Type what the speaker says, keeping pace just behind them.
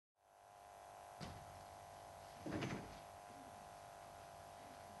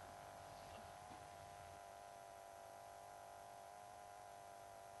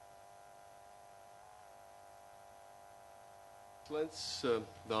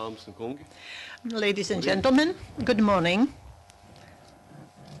Ladies and gentlemen, good morning.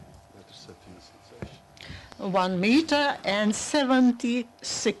 1 meter and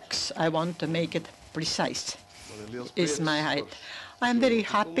 76, I want to make it precise, is my height. I'm very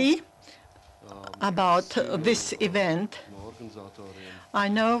happy about this event. I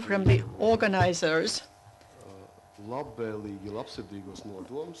know from the organizers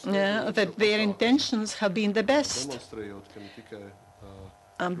that their intentions have been the best,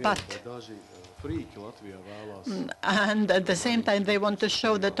 and at the same time they want to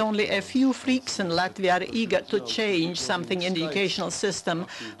show that only a few freaks in Latvia are eager to change something in the educational system.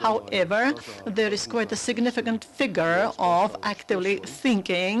 However, there is quite a significant figure of actively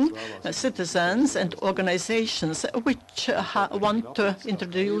thinking citizens and organizations which want to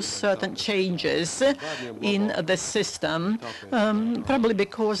introduce certain changes in the system, probably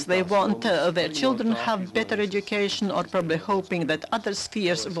because they want their children have better education, or probably hoping that other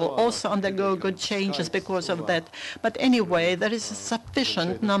spheres will also undergo good changes because of that. But anyway, there is a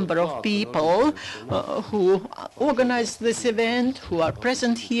sufficient number of people who organize this event, who are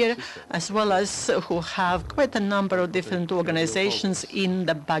present here, as well as who have quite a number of different organizations in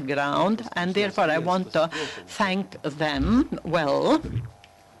the background, and therefore I want to thank them well.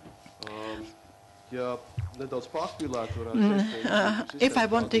 If I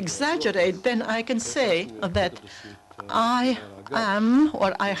want to exaggerate, then I can say that I am,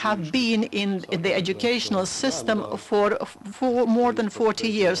 or I have been in the educational system for more than 40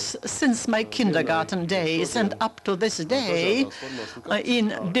 years, since my kindergarten days, and up to this day,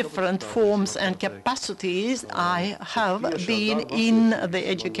 in different forms and capacities, I have been in the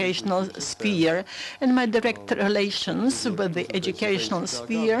educational sphere. And my direct relations with the educational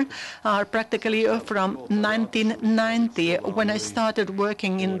sphere are practically from 1990, when I started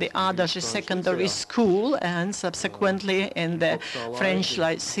working in the Adaži Secondary School and subsequently in the French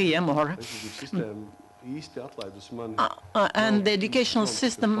Lyceum, and the educational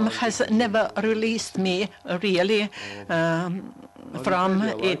system has never released me really from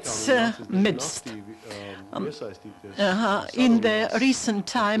its midst. In the recent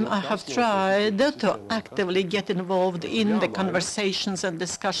time, I have tried to actively get involved in the conversations and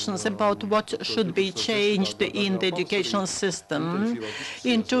discussions about what should be changed in the educational system.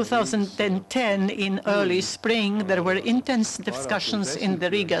 In 2010, in early spring, there were intense discussions in the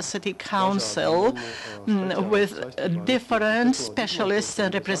Riga City Council with different specialists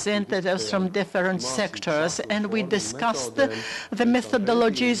and representatives from different sectors, and we discussed the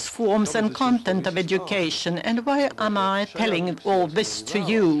methodologies, forms, and content of education. And why am I telling all this to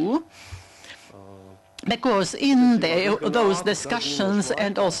you? Because in those discussions,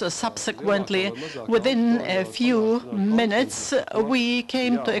 and also subsequently within a few minutes, we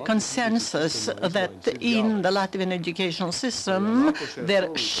came to a consensus that in the Latvian educational system there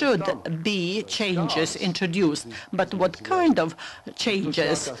should be changes introduced. But what kind of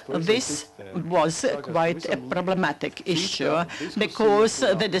changes? This was quite a problematic issue, because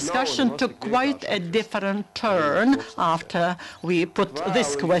the discussion took quite a different turn after we put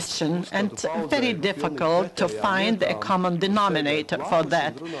this question, and very difficult to find a common denominator for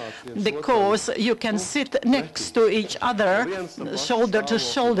that, because you can sit next to each other, shoulder to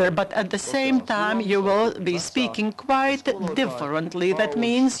shoulder, but at the same time you will be speaking quite differently. That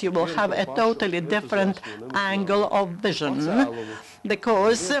means you will have a totally different angle of vision,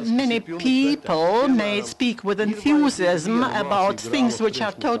 because many people may speak with enthusiasm about things which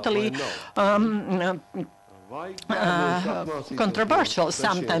are totally controversial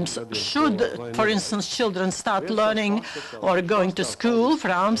sometimes. Should, for instance, children start learning or going to school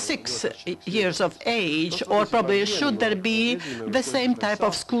from 6 years of age, or probably should there be the same type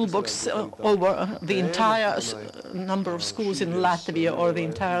of school books over the entire number of schools in Latvia, or the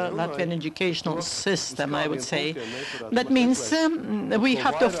entire Latvian educational system, I would say. That means we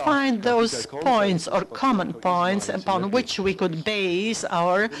have to find those points or common points upon which we could base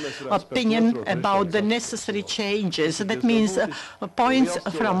our opinion about the necessary changes. That means points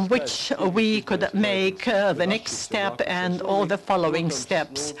from which we could make the next step and all the following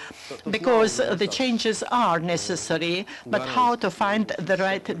steps, because the changes are necessary, but how to find the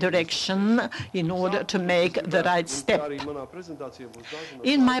right direction in order to make the right step.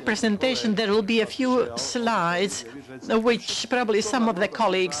 In my presentation there will be a few slides which probably some of the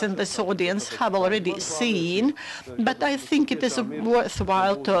colleagues in this audience have already seen, but I think it is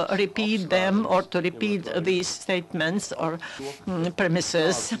worthwhile to repeat them, or to repeat these statements or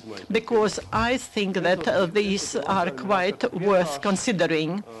premises, because I think that these are quite worth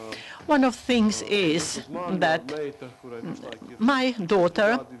considering. One of the things is that my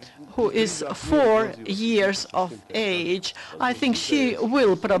daughter, who is 4 years of age, I think she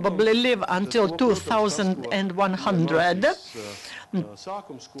will probably live until 2100.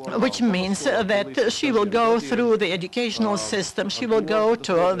 Which means that she will go through the educational system, she will go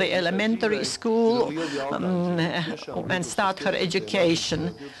to the elementary school and start her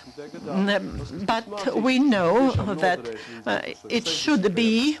education. But we know that it should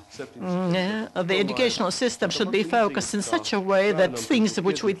be, the educational system should be focused in such a way that things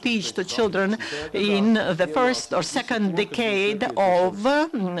which we teach to children in the first or second decade of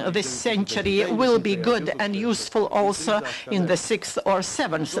this century will be good and useful also in the sixth or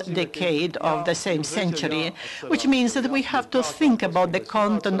seventh decade of the same century, which means that we have to think about the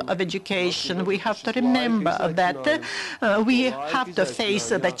content of education. We have to remember that we have to face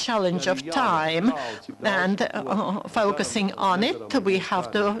the challenge of time, and focusing on it, we have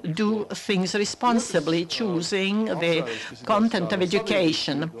to do things responsibly, choosing the content of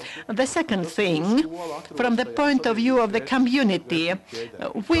education. The second thing, from the point of view of the community,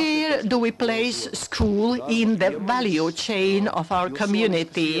 where do we place school in the value chain of our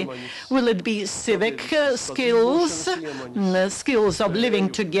community? Will it be civic skills, skills of living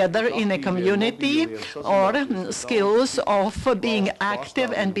together in a community, or skills of being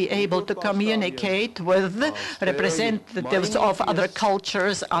active and be able to communicate with representatives of other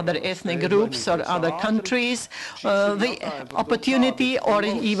cultures, other ethnic groups, or other countries? The opportunity or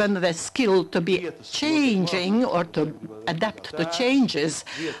even the skill to be changing or to adapt to changes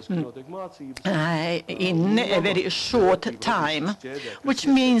in a very short time, which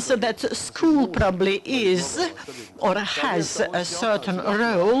means that school probably is or has a certain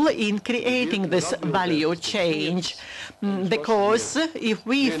role in creating this value change. Because if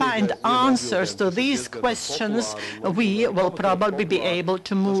we find answers to these questions, we will probably be able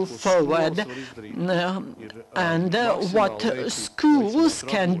to move forward. And what schools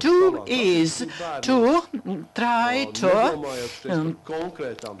can do is to try to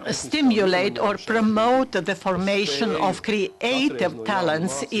stimulate or promote the formation of creative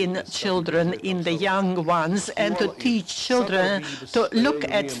talents in children, in the young ones, and to teach children to look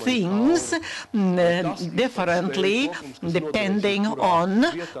at things differently depending on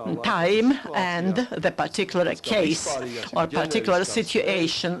time and the particular case or particular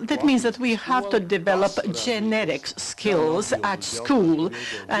situation. That means that we have to develop generic skills at school,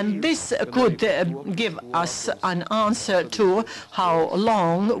 and this could give us an answer to how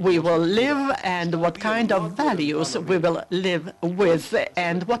long we will live and what kind of values we will live with,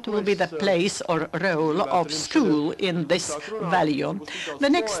 and what will be the place or role of school in this value. The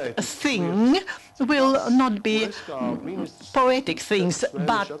next thing will not be poetic things,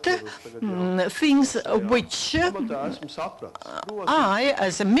 but things which I,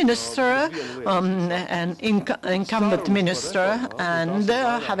 as a minister, an incumbent minister, and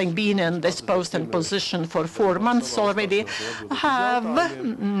having been in this post and position for 4 months already, have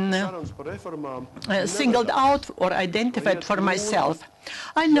singled out or identified for myself.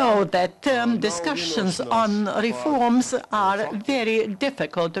 I know that discussions on reforms are very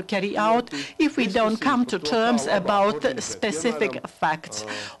difficult to carry out if we don't come to terms about specific facts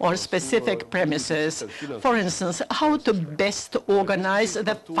or specific premises. For instance, how to best organize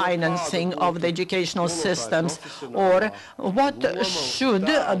the financing of the educational systems, or what should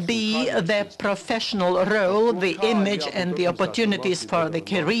be the professional role, the image and the opportunities for the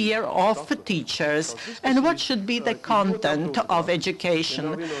career of teachers, and what should be the content of education.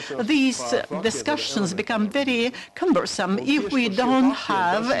 These discussions become very cumbersome if we don't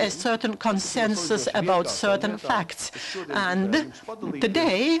have a certain consensus about certain facts. And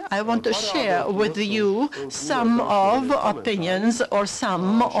today I want to share with you some of opinions or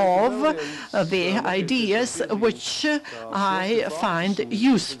some of the ideas which I find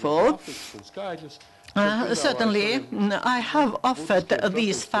useful. Certainly, I have offered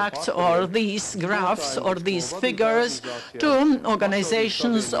these facts or these graphs or these figures to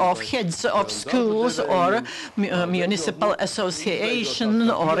organizations of heads of schools or municipal association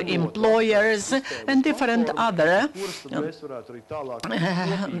or employers and different other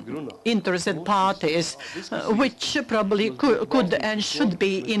interested parties, which probably could and should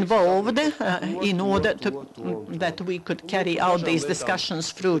be involved in order to that we could carry out these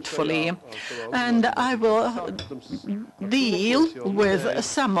discussions fruitfully. And I will deal with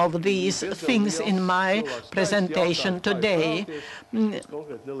some of these things in my presentation today.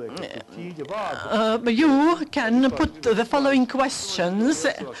 You can put the following questions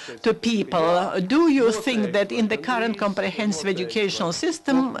to people. Do you think that in the current comprehensive educational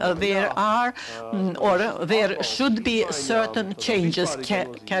system there are or there should be certain changes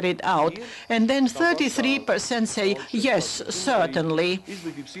carried out? And then 33% say yes, certainly.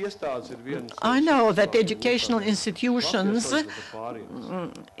 I know that educational institutions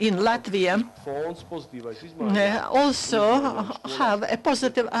in Latvia also have a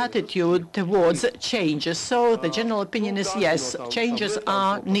positive attitude towards changes. So the general opinion is yes, changes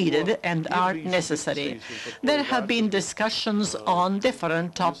are needed and are necessary. There have been discussions on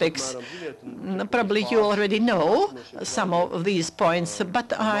different topics. Probably you already know some of these points,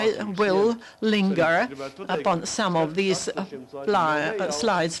 but I will linger upon some of these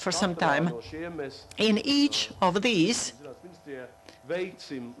slides for some time. In each of these,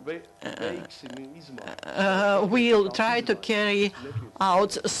 we'll try to carry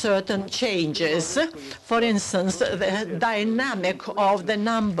out certain changes. For instance, the dynamic of the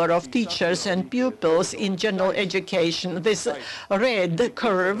number of teachers and pupils in general education. This red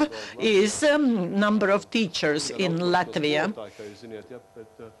curve is number of teachers in Latvia.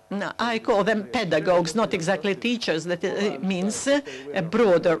 I call them pedagogues, not exactly teachers. That means a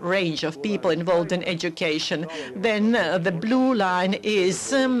broader range of people involved in education. Then the blue line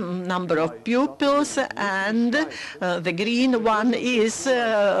is number of pupils, and the green one is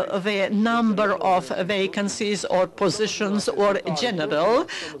the number of vacancies or positions or general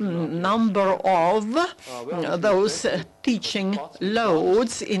number of those teaching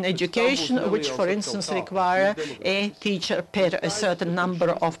loads in education, which, for instance, require a teacher per a certain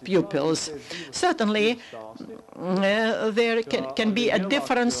number of pupils. Certainly, there can be a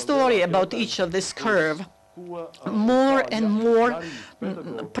different story about each of this curve. More and more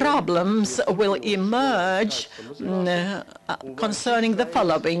problems will emerge concerning the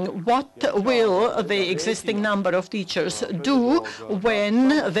following. What will the existing number of teachers do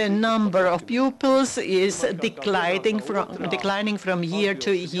when the number of pupils is declining from year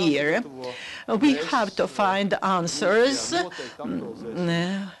to year? We have to find answers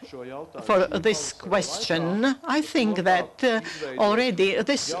for this question. I think that already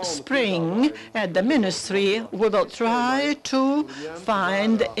this spring at the ministry we will try to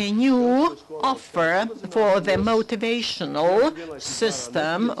find a new offer for the motivational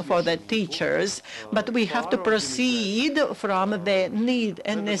system for the teachers, but we have to proceed from the need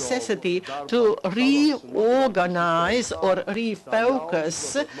and necessity to reorganize or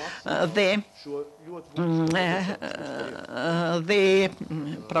refocus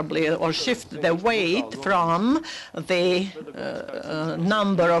or shift the weight from the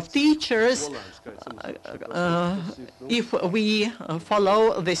number of teachers if we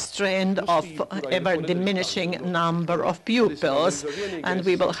follow this trend of ever diminishing number of pupils, and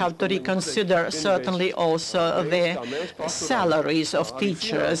we will have to reconsider certainly also the salaries of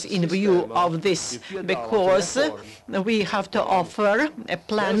teachers in view of this, because we have to offer a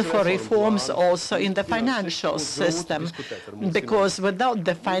plan for reforms also in the financial system, because without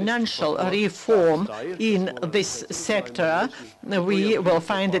the financial reform in this sector, we will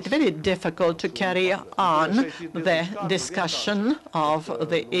find it very difficult to carry on the discussion of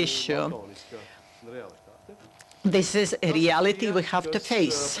the issue. This is a reality we have to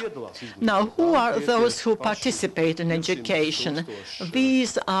face. Now, who are those who participate in education?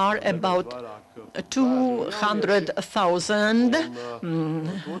 These are about 200,000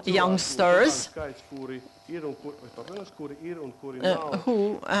 youngsters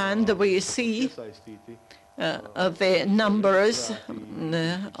and we see the numbers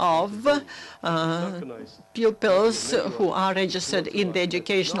of pupils who are registered in the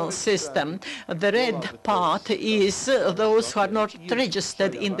educational system. The red part is those who are not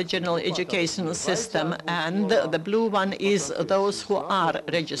registered in the general educational system, and the blue one is those who are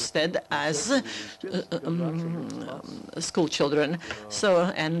registered as school children.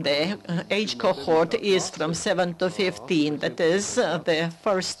 So, and the age cohort is from 7 to 15, that is the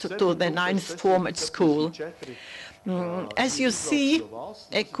first to the 9th form at school. As you see,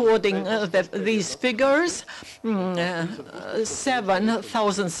 according to these figures,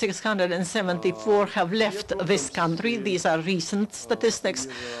 7,674 have left this country. These are recent statistics.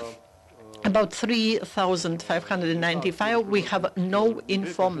 About 3,595 we have no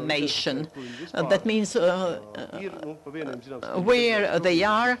information. That means where they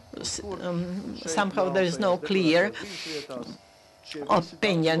are, somehow there is no clear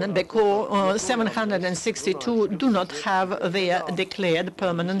opinion, because 762 do not have their declared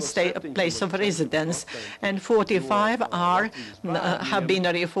permanent place of residence, and 45 have been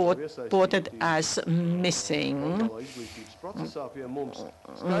reported as missing.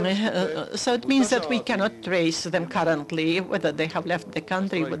 So it means that we cannot trace them currently, whether they have left the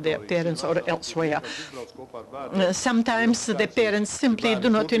country with their parents or elsewhere. Sometimes the parents simply do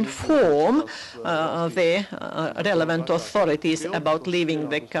not inform the relevant authorities about leaving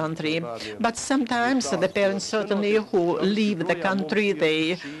the country. But sometimes the parents certainly who leave the country,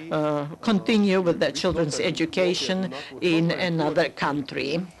 they continue with their children's education in another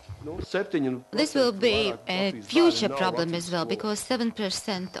country. This will be a future problem as well, because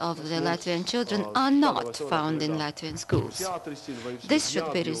 7% of the Latvian children are not found in Latvian schools. This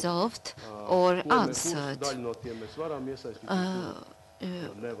should be resolved or answered.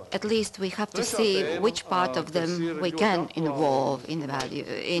 At least we have to see which part of them we can involve in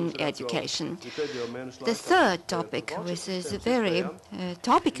education. The third topic, which is very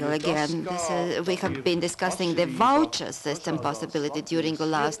topical again, we have been discussing the voucher system possibility during the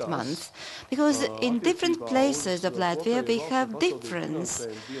last month, because in different places of Latvia we have difference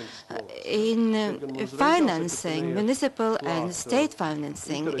in financing, municipal and state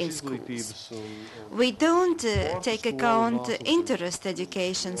financing in schools. We don't take account interest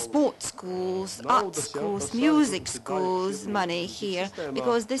education, sports schools, art schools, music schools money here,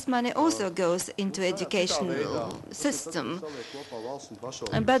 because this money also goes into educational system.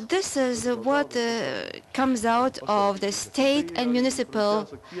 But this is what comes out of the state and municipal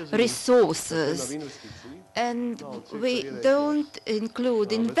resources. And we don't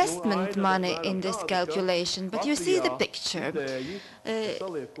include investment money in this calculation, but you see the picture.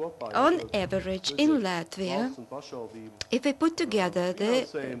 On average, in Latvia, if we put together the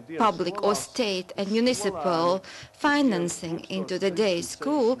public or state and municipal financing into the day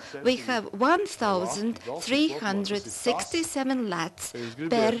school, we have 1,367 lats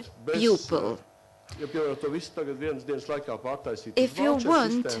per pupil. If you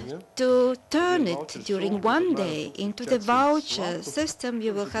want to turn it during one day into the voucher system,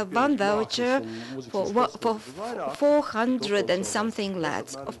 you will have one voucher for 400 and something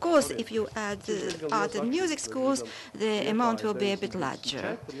lads. Of course, if you add art and music schools, the amount will be a bit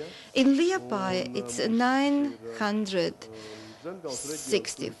larger. In Liepāja, it's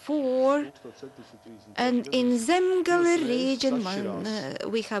 964, and in Zemgale region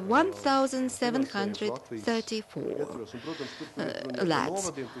we have 1,734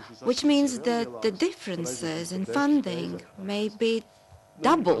 lads, which means that the differences in funding may be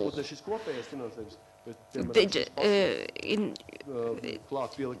double.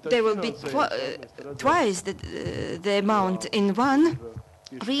 There will be twice the amount in one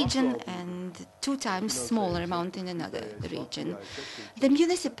region and 2 times smaller amount in another region. The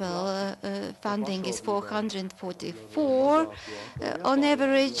municipal funding is 444 on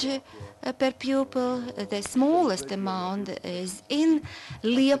average per pupil. The smallest amount is in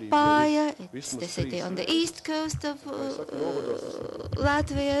Liepāja. It's the city on the east coast of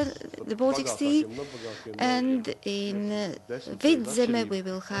Latvia, the Baltic Sea, and in Vidzeme we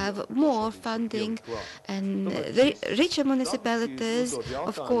will have more funding, and the richer municipalities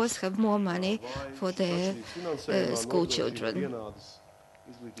of course have more money for their school children.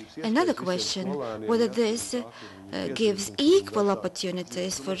 Another question, whether this gives equal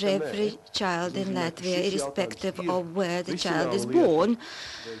opportunities for every child in Latvia, irrespective of where the child is born.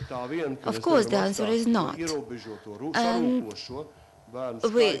 Of course, the answer is not. And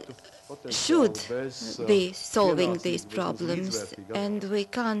we should be solving these problems, and we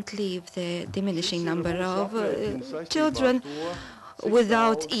can't leave the diminishing number of children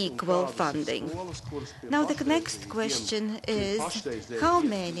without equal funding. Now the next question is, how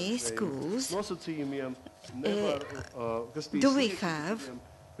many schools do we have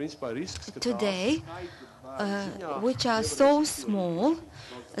today which are so small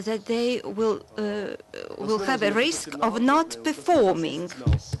that they will have a risk of not performing?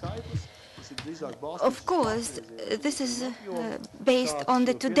 Of course, this is based on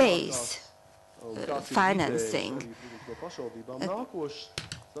the today's financing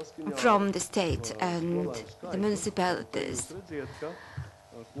from the state and the municipalities.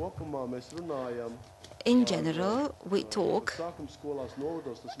 In general, we talk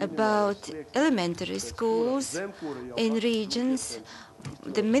about elementary schools in regions.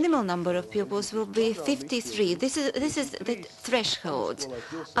 The minimal number of pupils will be 53. This is the threshold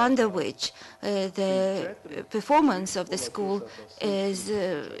under which the performance of the school is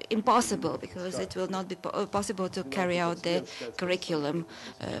impossible, because it will not be possible to carry out the curriculum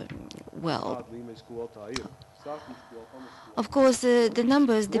well. Of course, the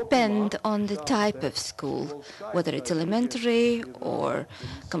numbers depend on the type of school, whether it's elementary or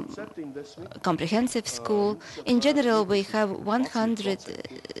comprehensive school. In general, we have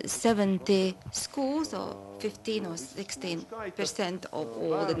 170 schools, or 15 or 16% of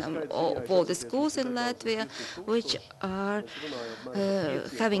all the schools in Latvia, which are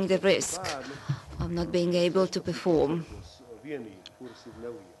having the risk of not being able to perform.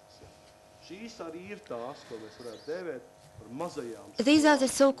 These are the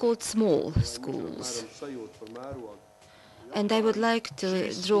so-called small schools. And I would like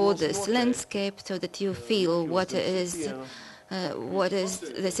to draw this landscape so that you feel what is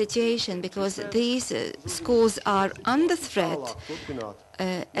the situation, because these schools are under threat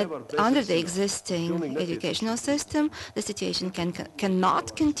under the existing educational system. The situation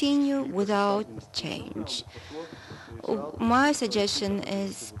cannot continue without change. My suggestion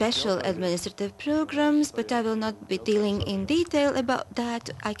is special administrative programs, but I will not be dealing in detail about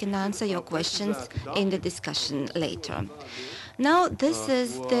that. I can answer your questions in the discussion later. Now, this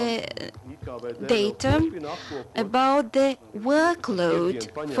is the data about the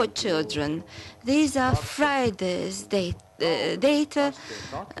workload for children. These are Friday's data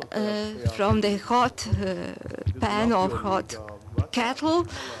from the hot pan or hot kettle.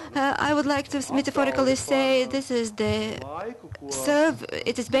 I would like to metaphorically say this is the survey.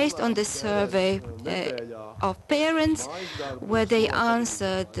 It is based on the survey of parents, where they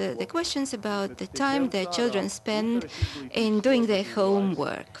answered the questions about the time their children spend in doing their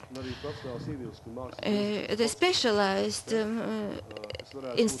homework. The specialized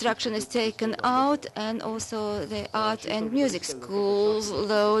instruction is taken out, and also the art and music schools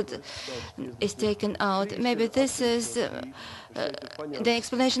load is taken out. Maybe this is the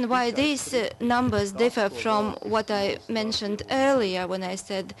explanation why these numbers differ from what I mentioned earlier when I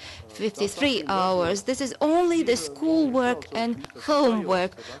said 53 hours. This is only the schoolwork and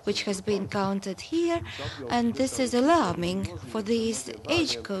homework which has been counted here, and this is alarming for these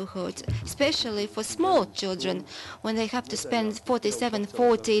age cohorts, especially for small children, when they have to spend 47,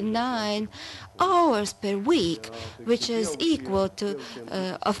 49 hours per week, which is equal to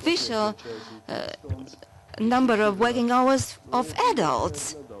official number of working hours of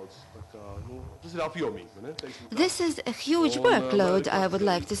adults. This is a huge workload, I would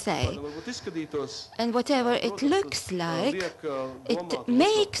like to say. And whatever it looks like, it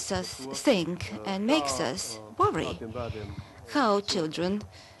makes us think and makes us worry how children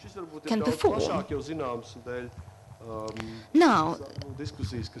can perform. Now,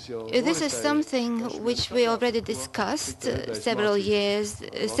 this is something which we already discussed several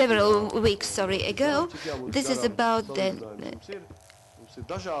weeks ago. This is about the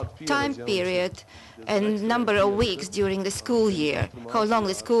time period and number of weeks during the school year, how long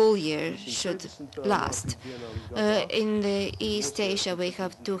the school year should last. In the East Asia, we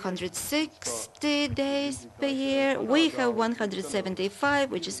have 260 days per year. We have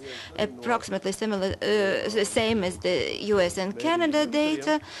 175, which is approximately the same as the US and Canada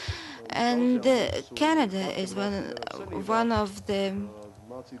data. And Canada is one of the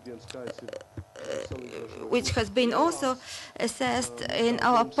which has been also assessed in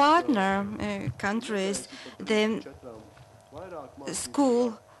our partner countries. The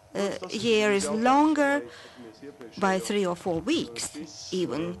school year is longer by 3 or 4 weeks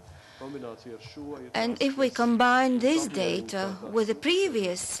even. And if we combine this data with the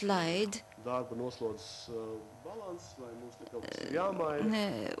previous slide,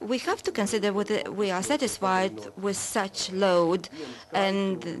 we have to consider whether we are satisfied with such load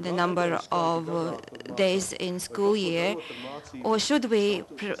and the number of days in school year, or should we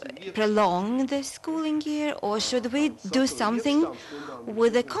prolong the schooling year, or should we do something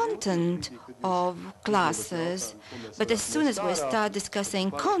with the content of classes. But as soon as we start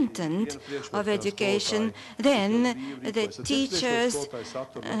discussing content of education, then the teachers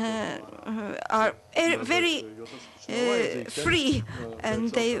are very free,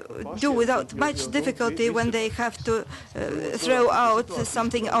 and they do without much difficulty when they have to throw out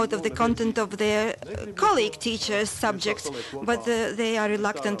something out of the content of their colleague teachers' subjects, but they are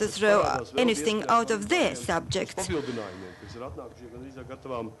reluctant to throw anything out of their subjects.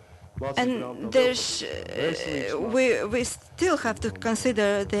 And we still have to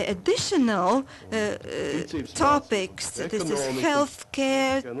consider the additional topics. This is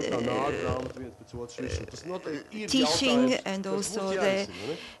healthcare, teaching, and also the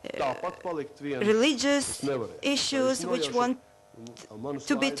religious issues which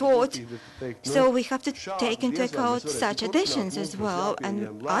to be taught. So we have to take into account such additions as well.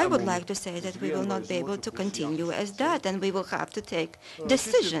 And I would like to say that we will not be able to continue as that, and we will have to take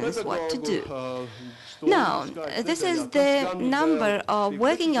decisions what to do. Now, this is the number of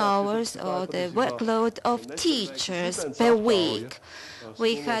working hours or the workload of teachers per week.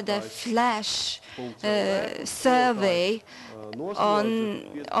 We had a flash survey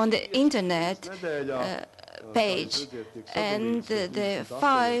on the internet page, and the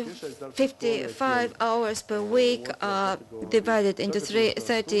 55 hours per week are divided into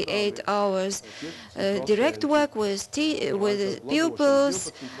 38 hours. Direct work with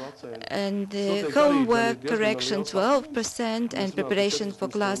pupils, and homework correction 12%, and preparation for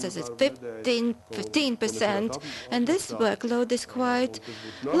classes is 15%, and this workload is quite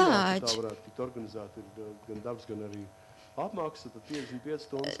large.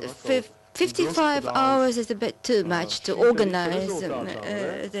 55 hours is a bit too much to organize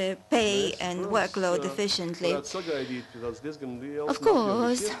the pay and workload efficiently. Of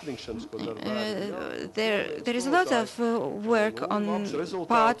course, there is a lot of work on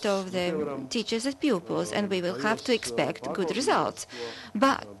part of the teachers and pupils, and we will have to expect good results.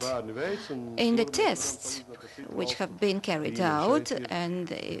 But in the tests which have been carried out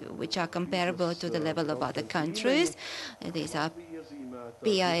and which are comparable to the level of other countries, these are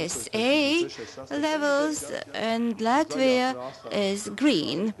PISA levels, and Latvia is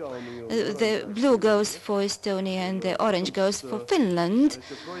green. The blue goes for Estonia and the orange goes for Finland,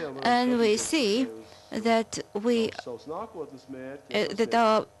 and we see that that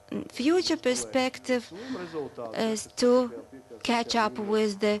our future perspective is to catch up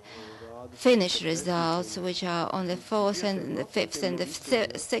with the Finnish results, which are on the 4th and the 5th and the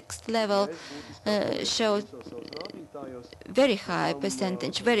 6th level, show very high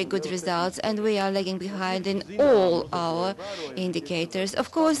percentage, very good results, and we are lagging behind in all our indicators. Of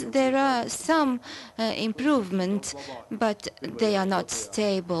course, there are some improvements, but they are not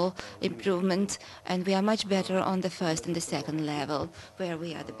stable improvements, and we are much better on the 1st and the 2nd level, where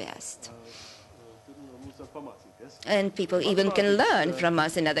we are the best. And people even can learn from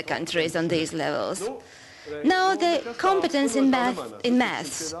us in other countries on these levels. Now, the competence in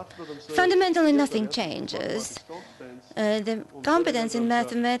maths. Fundamentally, nothing changes. The competence in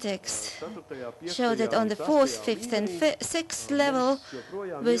mathematics show that on the 4th, 5th, and 6th level,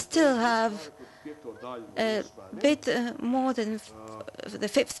 we still have a bit more than the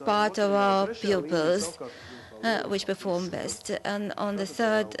 5th part of our pupils which perform best, and on the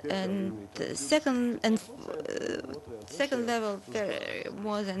 3rd and the 2nd level,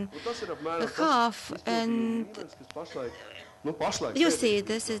 more than half. And you see,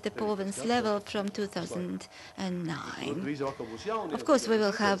 this is the province level from 2009. Of course, we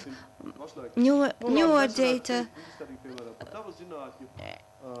will have newer data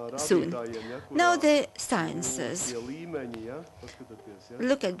soon. Now, the sciences.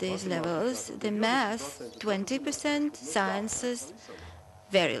 Look at these levels. The math, 20%, sciences,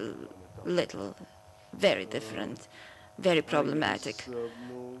 very little, very different, very problematic.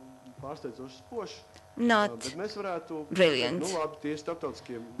 Not brilliant.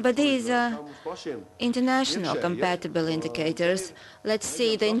 But these are international compatible indicators. Let's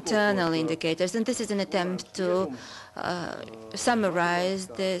see the internal indicators, and this is an attempt to summarize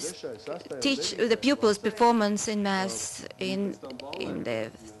the pupils' performance in maths in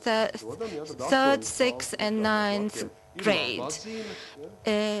the 3rd, 6th, and 9th grade.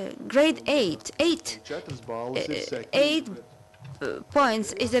 Grade 8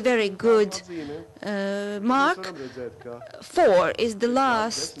 points is a very good mark. 4 is the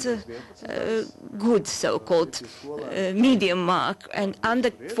last good so-called medium mark, and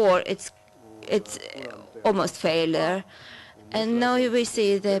under 4 it's almost failure. And now we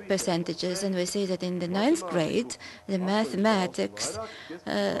see the percentages, and we see that in the 9th grade, the mathematics,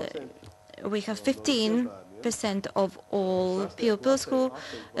 we have 15% of all pupils who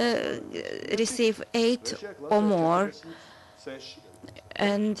receive 8 or more.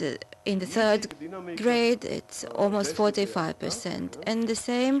 And in the 3rd grade, it's almost 45%. And the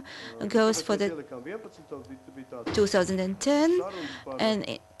same goes for the 2010,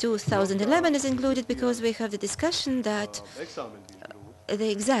 and 2011 is included because we have the discussion that the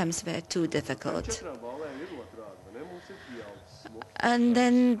exams were too difficult. And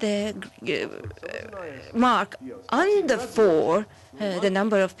then the mark under 4, the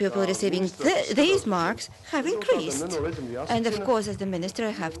number of people receiving these marks have increased. And of course, as the minister,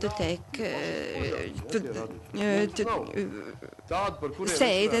 I have to take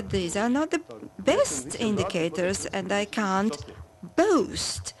say that these are not the best indicators, and I can't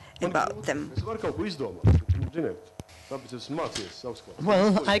boast about them.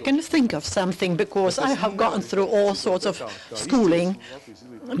 Well, I can think of something because I have gone through all sorts of schooling,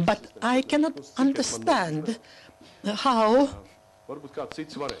 but I cannot understand how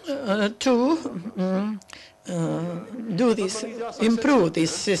to do this, improve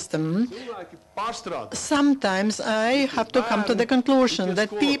this system. Sometimes I have to come to the conclusion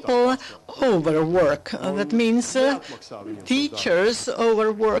that people overwork. That means teachers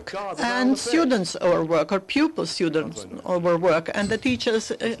overwork and students overwork, or pupil students overwork, and the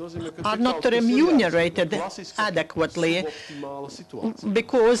teachers are not remunerated adequately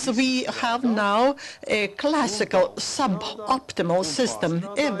because we have now a classical suboptimal system.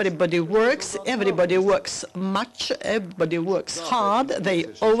 Everybody works much, everybody works hard, they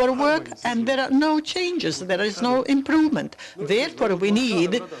overwork, and there are no changes, there is no improvement. Therefore, we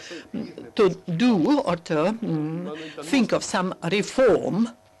need to do or to think of some reform.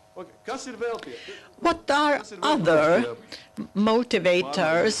 What are other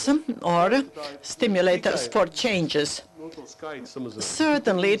motivators or stimulators for changes?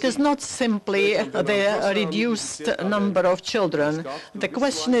 Certainly, it is not simply the reduced number of children. The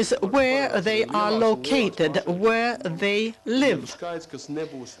question is where they are located, where they live.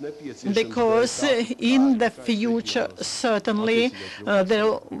 Because in the future, certainly,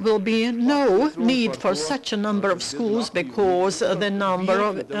 there will be no need for such a number of schools because the number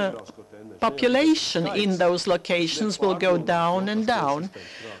of population in those locations will go down and down.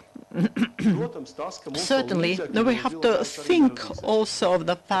 Certainly, we have to think also of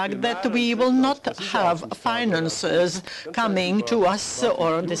the fact that we will not have finances coming to us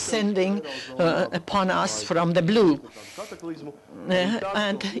or descending upon us from the blue.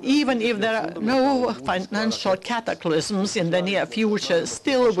 And even if there are no financial cataclysms in the near future,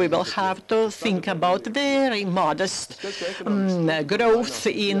 still we will have to think about very modest growth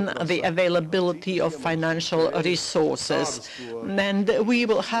in the availability of financial resources. And we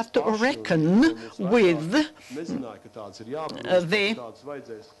will have to reckon with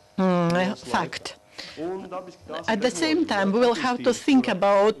the fact. At the same time, we will have to think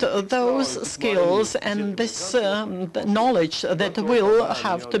about those skills and this knowledge that will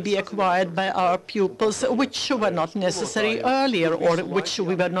have to be acquired by our pupils, which were not necessary earlier or which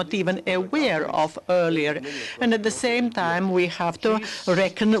we were not even aware of earlier. And at the same time, we have to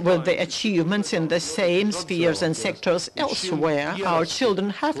reckon with the achievements in the same spheres and sectors elsewhere. Our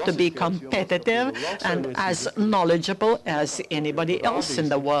children have to be competitive and as knowledgeable as anybody else in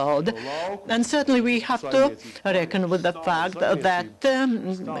the world. And certainly we have to reckon with the fact that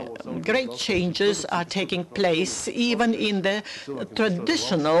great changes are taking place even in the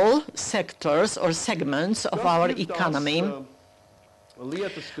traditional sectors or segments of our economy.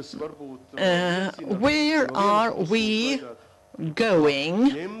 Where are we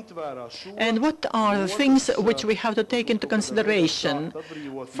going, and what are the things which we have to take into consideration?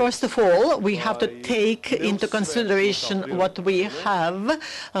 First of all, we have to take into consideration what we have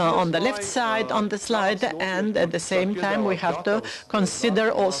on the left side on the slide, and at the same time we have to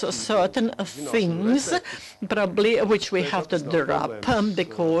consider also certain things probably which we have to drop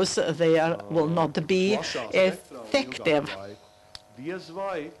because they will not be effective.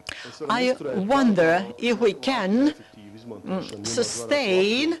 I wonder if we can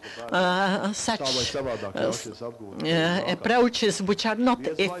sustain such approaches which are not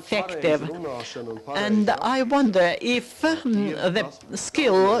effective. And I wonder if the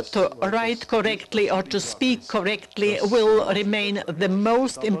skill to write correctly or to speak correctly will remain the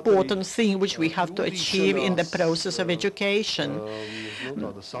most important thing which we have to achieve in the process of education.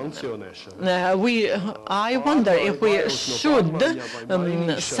 I wonder if we should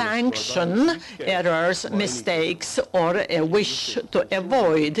sanction errors, mistakes, or a wish to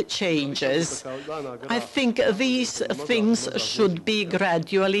avoid changes. I think these things should be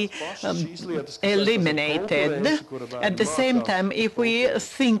gradually eliminated. At the same time, if we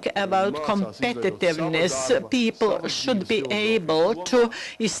think about competitiveness, people should be able to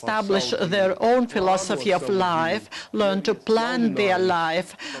establish their own philosophy of life, learn to plan their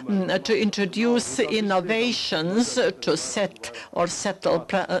life, to introduce innovations, to set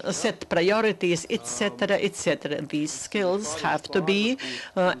priorities, etc., etc. These skills have to be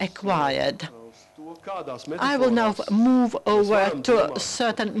acquired. I will now move over to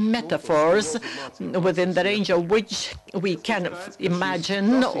certain metaphors within the range of which we can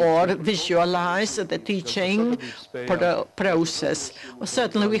imagine or visualize the teaching process.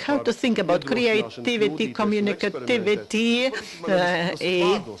 Certainly, we have to think about creativity, communicativity,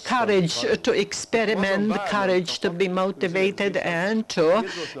 a courage to experiment, courage to be motivated, and to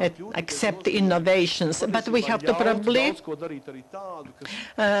accept innovations. But we have to probably,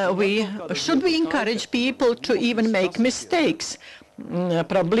 should we encourage encourage people to even make mistakes.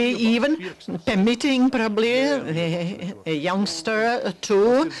 Probably even permitting a youngster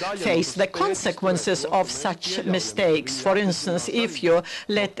to face the consequences of such mistakes. For instance, if you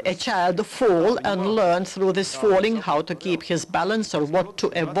let a child fall and learn through this falling how to keep his balance or what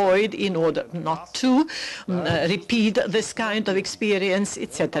to avoid in order not to repeat this kind of experience,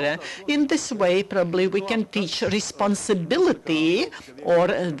 etc. In this way, probably we can teach responsibility or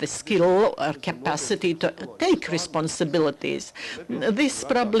the skill or capacity to take responsibilities. This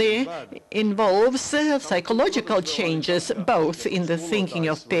probably involves psychological changes both in the thinking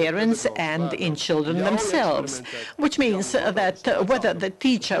of parents and in children themselves, which means that whether the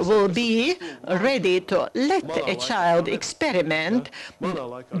teacher will be ready to let a child experiment,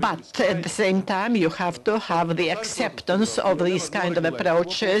 but at the same time you have to have the acceptance of these kind of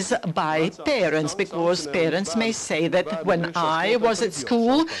approaches by parents, because parents may say that when I was at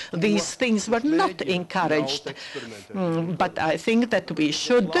school, these things were not encouraged. But I think that we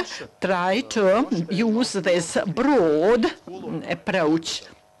should try to use this broad approach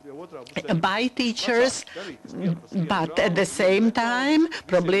by teachers, but at the same time,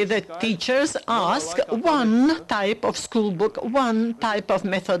 probably the teachers ask one type of school book, one type of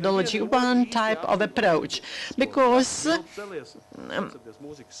methodology, one type of approach. Because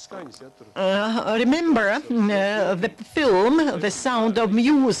remember the film, The Sound of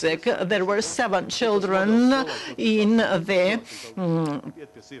Music, there were 7 children in the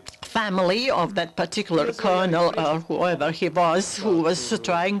family of that particular colonel or whoever he was, who was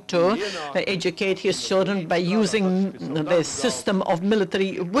trying to educate his children by using the system of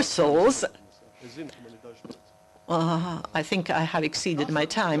military whistles. I think I have exceeded my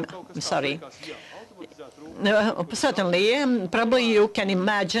time. I'm sorry. Certainly, probably you can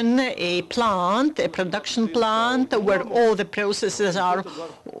imagine a plant, a production plant, where all the processes are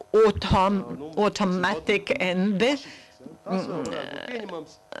automatic and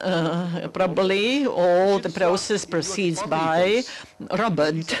probably all the process proceeds by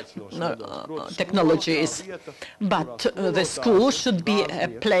robot technologies. But the school should be a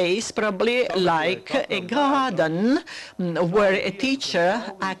place probably like a garden, where a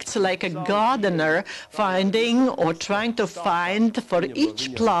teacher acts like a gardener, finding or trying to find for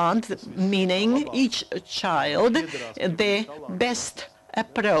each plant, meaning each child, the best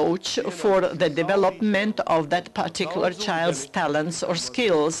approach for the development of that particular child's talents or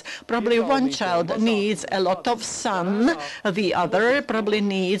skills. Probably one child needs a lot of sun, the other probably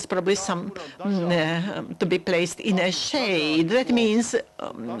needs some to be placed in a shade. That means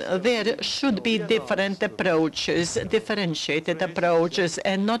there should be different approaches, differentiated approaches,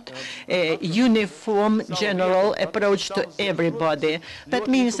 and not a uniform general approach to everybody. That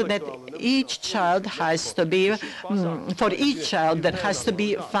means that each child has to be, for each child there has to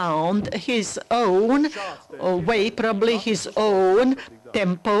be found his own way, probably his own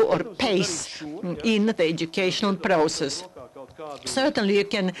tempo or pace in the educational process. Certainly you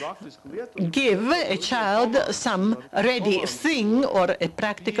can give a child some ready thing or a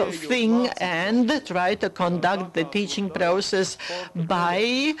practical thing and try to conduct the teaching process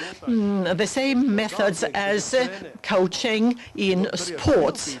by the same methods as coaching in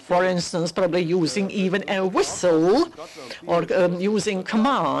sports. For instance, probably using even a whistle or using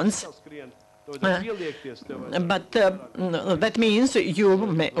commands. But that means you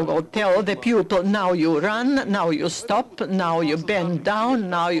will tell the pupil, now you run, now you stop, now you bend down,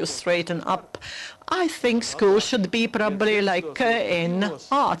 now you straighten up. I think school should be probably like an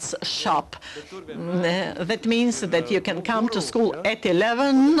arts shop. That means that you can come to school at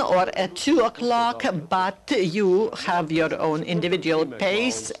 11 or at 2 o'clock, but you have your own individual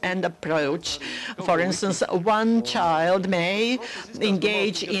pace and approach. For instance, one child may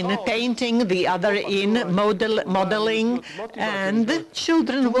engage in painting, the other in modeling, and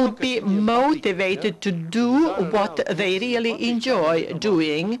children will be motivated to do what they really enjoy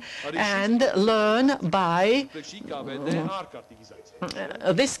doing and learn by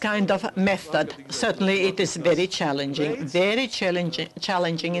this kind of method. Certainly it is very challenging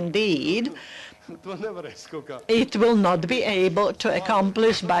indeed. It will not be able to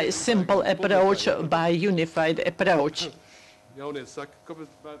accomplish by simple approach, by unified approach.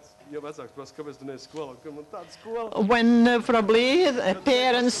 When probably a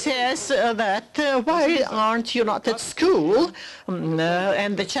parent says that, why aren't you not at school?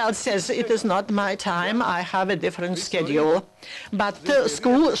 And the child says, it is not my time, I have a different schedule. But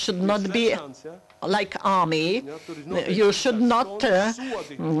school should not be like army. You should not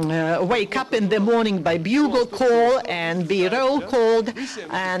wake up in the morning by bugle call and be roll called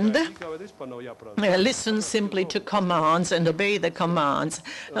and listen simply to commands and obey the commands.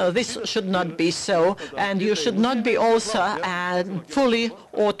 This should not be so, and you should not be also a fully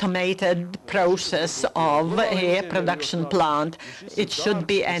automated process of a production plant. It should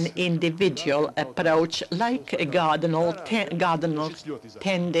be an individual approach, like a garden or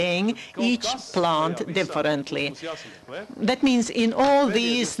tending each plant differently. That means in all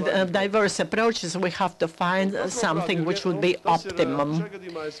these diverse approaches, we have to find something which would be optimum.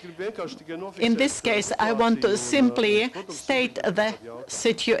 In this case, I want to simply state the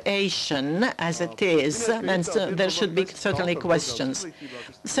situation as it is, and so there should be certainly questions.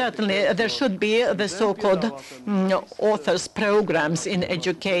 Certainly, there should be the so-called authors' programs in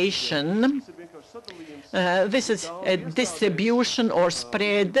education. This is a distribution or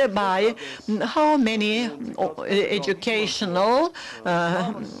spread by how many educational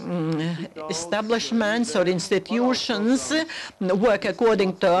establishments or institutions work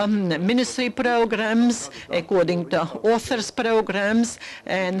according to ministry programs, according to authors programs,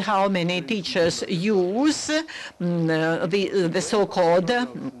 and how many teachers use the so-called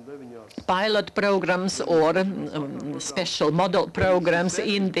pilot programs or special model programs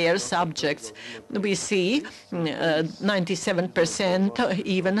in their subjects. We see 97%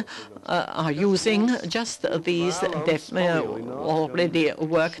 even are using just these already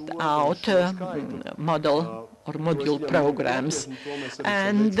worked out model or module programs.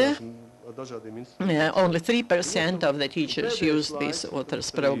 And only 3% of the teachers use these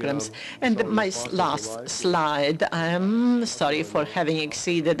authors' programs. And my last slide, I'm sorry for having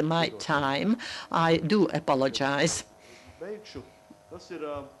exceeded my time. I do apologize.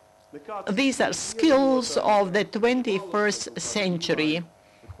 These are skills of the 21st century.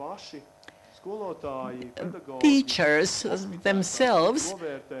 Teachers themselves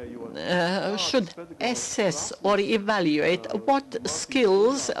should assess or evaluate what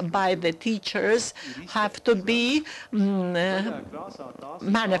skills by the teachers have to be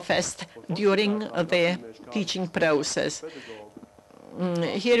manifest during the teaching process.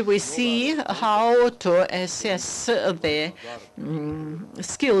 Here we see how to assess the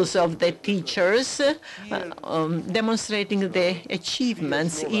skills of the teachers, demonstrating the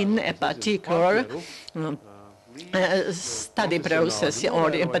achievements in a particular study process or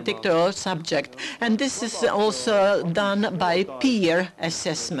a particular subject. And this is also done by peer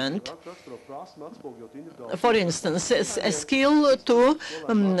assessment. For instance, a skill to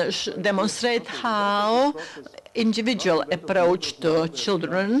demonstrate how individual approach to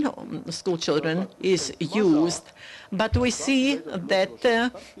children, school children, is used. But we see that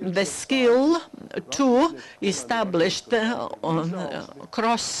the skill to establish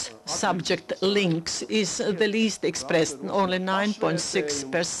cross-subject links is the least expressed, only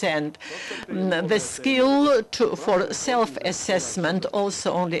 9.6%. The skill for self-assessment,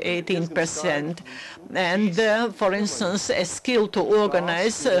 also only 18%. And, for instance, a skill to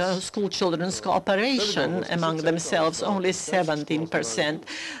organize school children's cooperation among themselves, only 17%.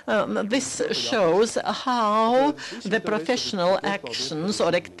 This shows how the professional actions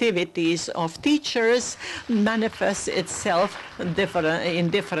or activities of teachers manifest itself in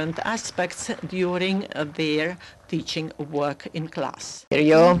different aspects during their teaching work in class.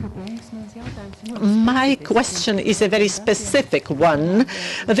 My question is a very specific one.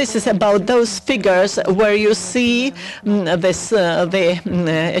 This is about those figures where you see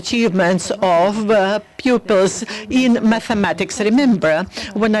the achievements of pupils in mathematics. Remember,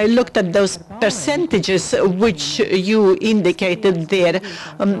 when I looked at those percentages which you indicated there,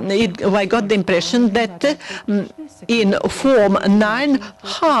 I got the impression that in Form 9,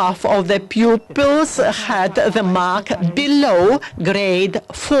 half of the pupils had the mark below grade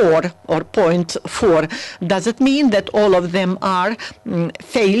 4 or 0.4. Does it mean that all of them are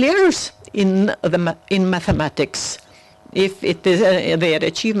failures in mathematics if it is, their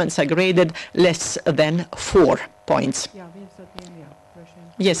achievements are graded less than 4 points?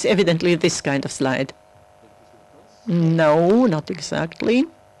 Yes, evidently this kind of slide. No, not exactly.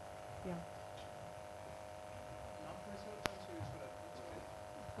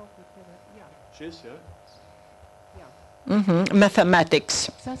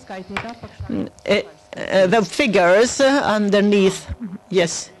 Mathematics. The figures underneath,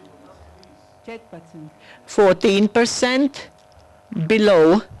 yes. 14%,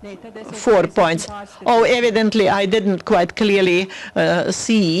 below 4 points. Oh, evidently I didn't quite clearly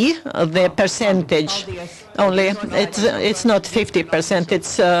see the percentage. Only it's not 50%,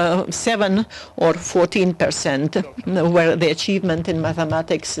 it's 7 or 14% where the achievement in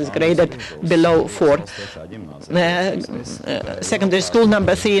mathematics is graded below 4. Secondary school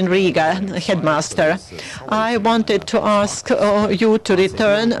number 3 in Riga, headmaster. I wanted to ask you to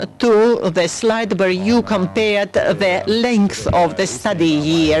return to the slide where you compared the length of the study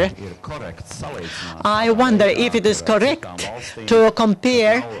year. I wonder if it is correct to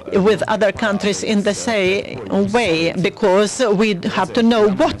compare with other countries in the same way, because we have to know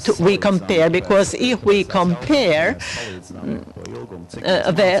what we compare, because if we compare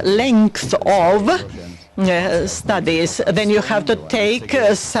the length of studies, then you have to take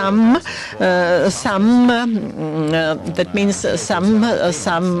some that means some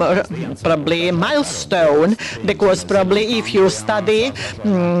probably milestone, because probably if you study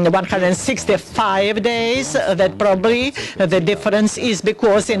 165 days, that probably the difference is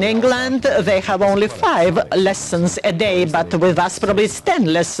because in England they have only 5 lessons a day, but with us probably it's 10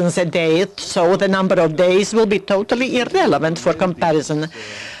 lessons a day, so the number of days will be totally irrelevant for comparison.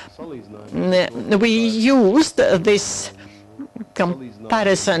 We used this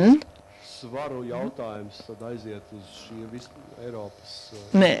comparison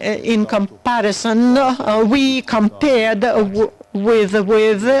in comparison, we compared with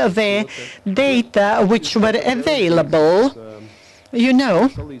the data which were available. You know,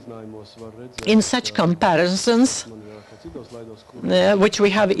 in such comparisons, which we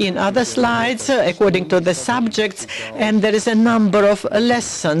have in other slides, according to the subjects, and there is a number of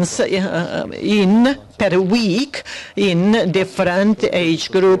lessons per week in different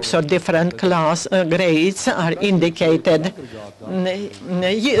age groups or different class grades are indicated.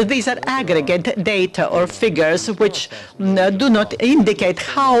 These are aggregate data or figures which do not indicate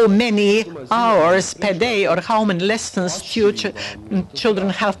how many hours per day or how many lessons children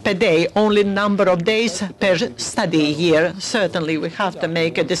have per day, only number of days per study year. Certainly we have to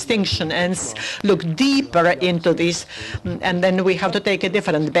make a distinction and look deeper into this, and then we have to take a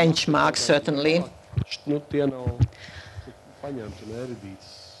different benchmark, certainly.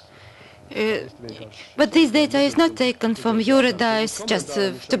 But this data is not taken from Eurydice just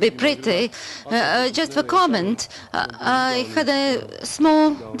to be pretty. Just for comment, I had a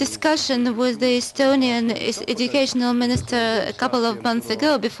small discussion with the Estonian educational minister a couple of months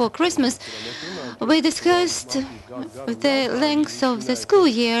ago, before Christmas. We discussed the length of the school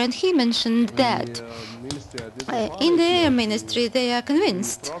year, and he mentioned that in their ministry they are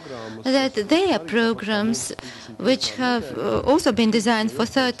convinced that their programs, which have also been designed for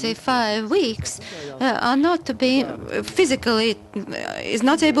 35 weeks, are not to be physically is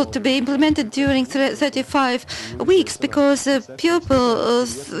not able to be implemented during 35 weeks because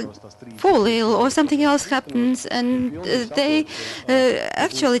pupils fall ill or something else happens, and they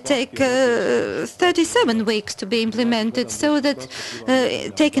actually take 37 weeks to be implemented, so that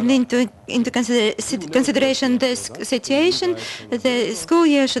taken into consideration this situation, the school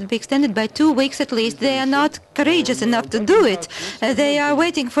year should be extended by 2 weeks at least. They are not courageous enough to do it. They are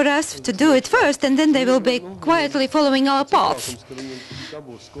waiting for us to do it first, and then they will be quietly following our path,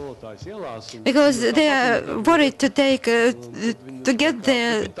 because they are worried to get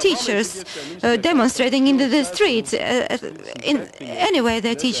their teachers demonstrating into the streets. Anyway,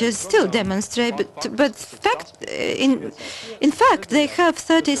 their teachers still demonstrate, but in fact they have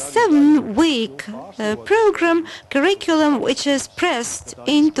 37-week program curriculum which is pressed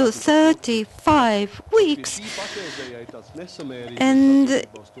into 35 weeks, and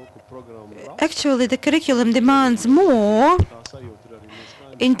actually the curriculum demands more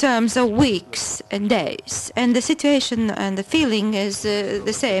in terms of weeks and days, and the situation and the feeling is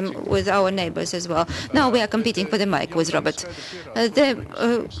the same with our neighbors as well. Now we are competing for the mic with Robert.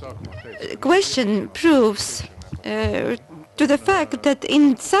 The question proves to the fact that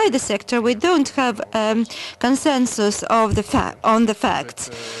inside the sector we don't have consensus of on the facts.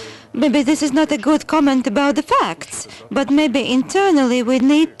 Maybe this is not a good comment about the facts, but maybe internally we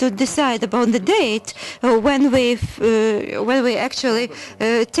need to decide about the date when we actually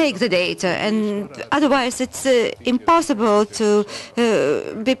take the data, and otherwise it's impossible to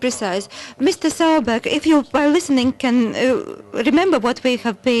be precise. Mr. Saubeck, if you are listening, can remember what we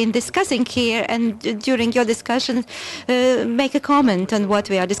have been discussing here, and during your discussion make a comment on what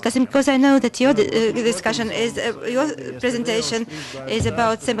we are discussing, because I know that your discussion is your presentation is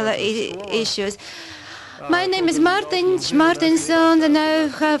about similar issues. My name is Martinson, and I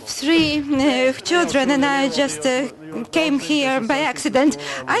have 3 children, and I just came here by accident.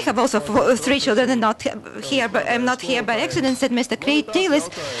 I have also 3 children and not here, but I'm not here by accident, said Mr. Kilis.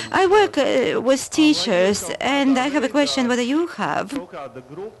 I work with teachers, and I have a question whether you have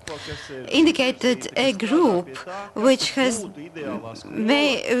indicated a group which has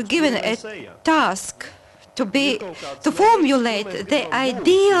given a task to formulate the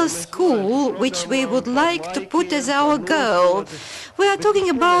ideal school which we would like to put as our goal. We are talking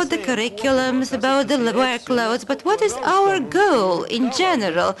about the curriculums, about the workloads, but what is our goal in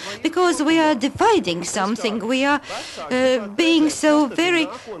general? Because we are dividing something, we are being so very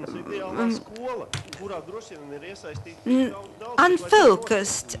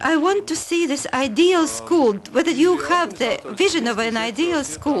unfocused. I want to see this ideal school, whether you have the vision of an ideal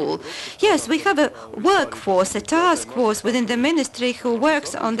school. Yes, we have a workforce, a task force within the ministry who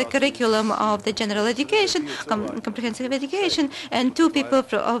works on the curriculum of the general education, comprehensive education, and 2 people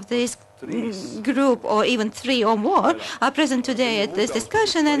of this group, or even 3 or more, are present today at this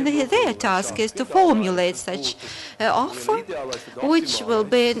discussion, and their task is to formulate such offer, which will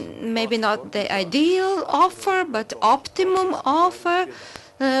be maybe not the ideal offer, but optimum offer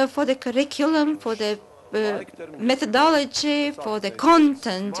for the curriculum, for the methodology, for the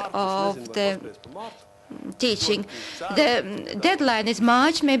content of the teaching. The deadline is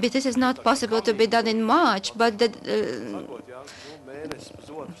March. Maybe this is not possible to be done in March, but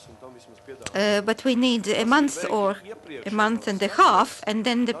we need a month or a month and a half, and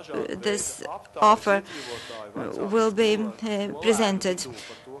then this offer will be presented.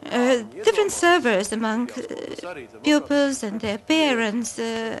 Different surveys among pupils and their parents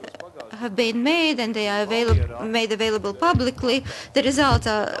have been made, and they are made available publicly. The results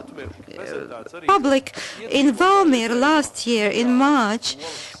are public. In Valmiera last year, in March,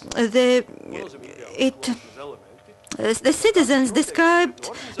 the citizens described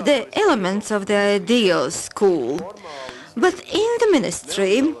the elements of the ideal school. But in the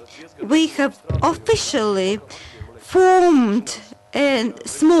ministry, we have officially formed a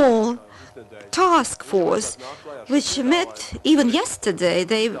small task force which met even yesterday.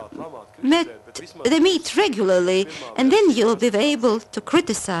 They meet regularly, and then you'll be able to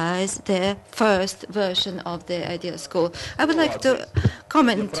criticize the first version of the ideal school. I would like to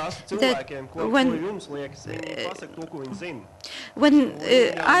comment that when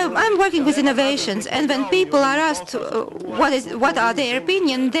I'm working with innovations, and when people are asked what are their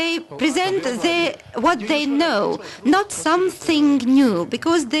opinion, they present what they know, not something new,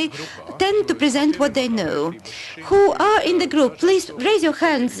 because they tend to present what they know. Who are in the group? Please raise your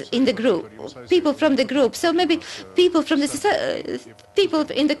hands in the group. People from the group. So maybe people from the people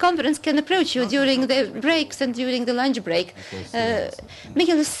in the conference can approach you during the breaks and during the lunch break.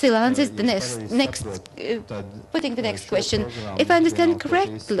 Michael Silans is the next putting the next question. If I understand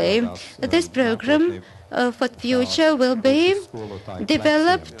correctly, this program for future will be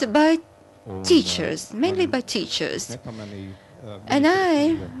developed by teachers, mainly by teachers. And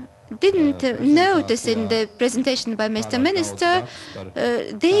I didn't notice in the presentation by Mr. Minister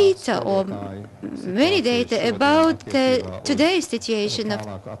data or many data about today's situation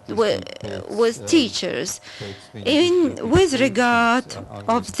with teachers with regard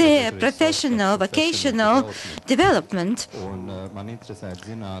of their professional, vocational development.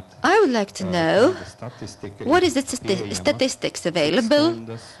 I would like to know what is the statistics available,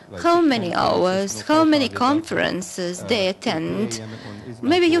 how many hours, how many conferences they attend.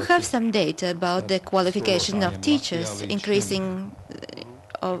 Maybe you have some data about the qualification of teachers, increasing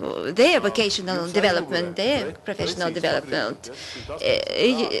their vocational development, their professional development.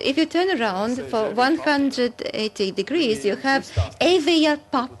 If you turn around for 180 degrees, you have Evija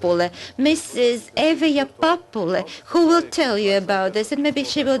Papule, Mrs. Evija Papule, who will tell you about this, and maybe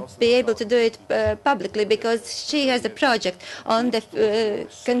she will be able to do it publicly, because she has a project on the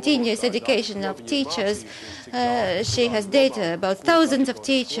continuous education of teachers. She has data about thousands of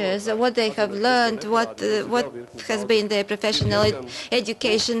teachers, what they have learned, what has been their professional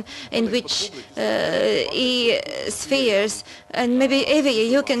education, in which spheres. And maybe, Evie,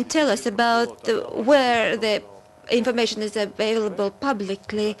 you can tell us about where the information is available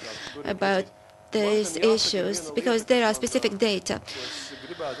publicly about these issues, because there are specific data.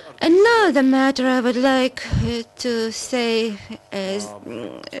 Another matter I would like to say is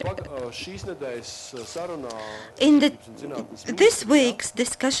in this week's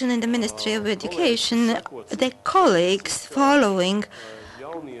discussion in the Ministry of Education, the colleagues following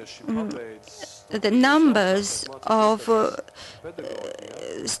the numbers of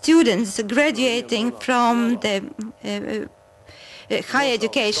students graduating from the higher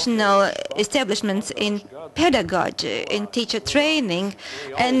educational establishments in pedagogy, in teacher training,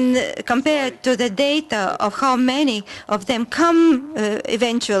 and compared to the data of how many of them come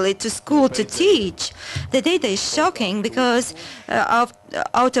eventually to school to teach, the data is shocking because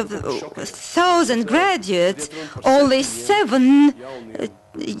out of 1,000 graduates, only 7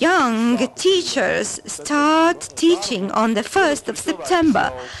 young teachers start teaching on the 1st of September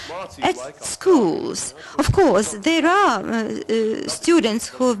at schools. Of course, there are students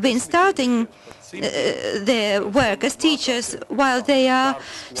who have been starting their work as teachers while they are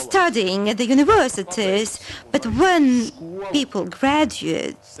studying at the universities. But when people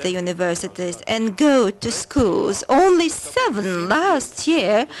graduate the universities and go to schools, only 7 last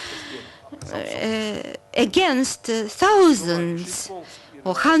year against thousands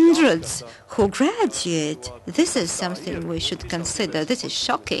or hundreds who graduate. This is something we should consider. This is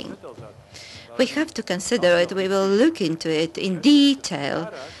shocking. We have to consider it. We will look into it in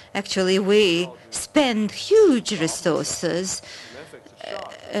detail. Actually, we spend huge resources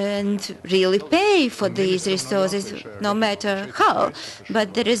and really pay for these resources, no matter how.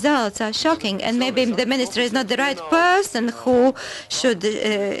 But the results are shocking, and maybe the minister is not the right person who should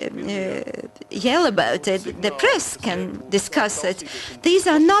yell about it. The press can discuss it. These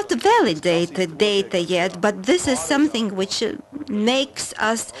are not validated data yet, but this is something which makes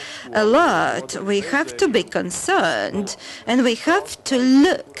us alert. We have to be concerned, and we have to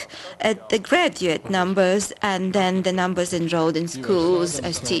look at the graduate numbers and then the numbers enrolled in schools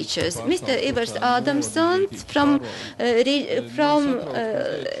as teachers. Mr. Ivars Adamson from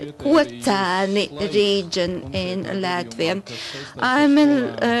Kotēni region in Latvia. I'm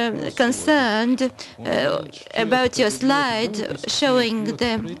concerned about your slide showing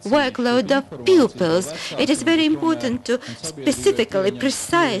the workload of pupils. It is very important to specifically,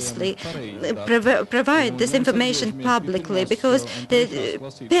 precisely provide this information publicly, because the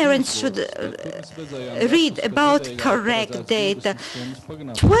parents should read about correct data.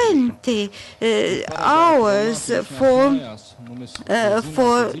 20 hours for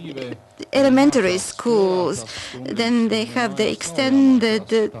elementary schools. Then they have the extended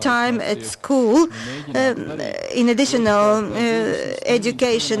time at school in additional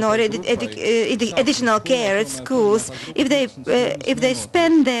education or additional care at schools. If they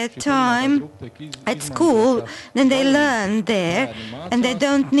spend their time at school, then they learn there, and they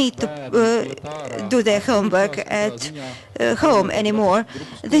don't need to do their homework at home anymore.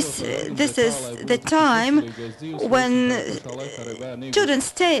 This is the time when children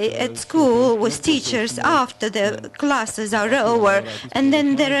stay at school with teachers after the classes are over, and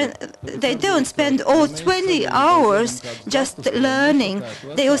then they don't spend all 20 hours just learning.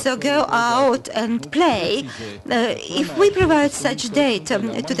 They also go out and play. If we provide such data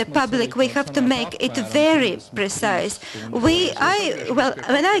to the public, we have to make it very precise. When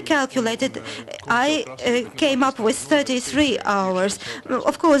I calculated, I came up with 33 hours.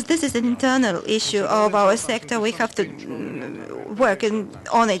 Of course, this is an internal issue of our sector. We have to work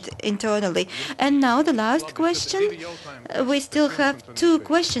on it internally. And now the last question. We still have 2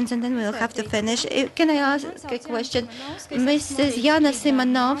 questions, and then we'll have to finish. Can I ask a question? Mrs. Jana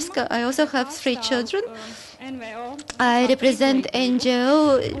Simonovska, I also have 3 children. I represent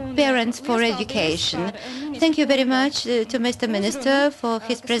NGO Parents for Education. Thank you very much to Mr. Minister for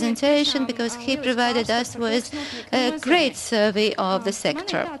his presentation, because he provided us with a great survey of the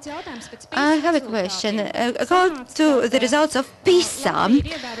sector. I have a question. According to the results of PISA,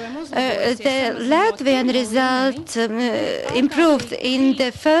 the Latvian result improved in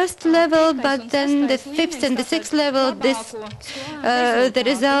the 1st level, but then the 5th and the 6th level, the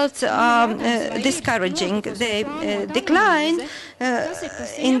results are discouraging. They decline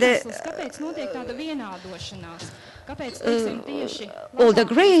in all the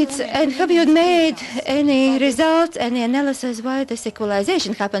grades. And have you made any results, any analysis why this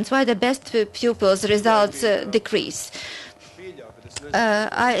equalization happens, why the best pupils' results decrease?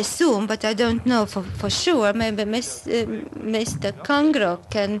 I assume, but I don't know for sure. Maybe Mr. Kangro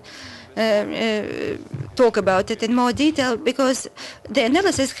can talk about it in more detail, because the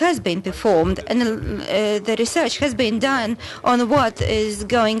analysis has been performed and the research has been done on what is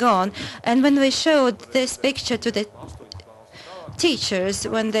going on. And when we showed this picture to the teachers,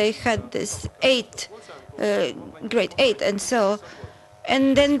 when they had this grade 8 and so,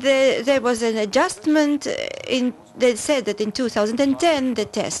 and then there was an adjustment they said that in 2010 the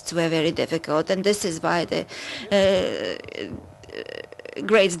tests were very difficult, and this is why the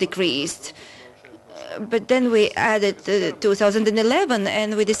grades decreased. But then we added 2011,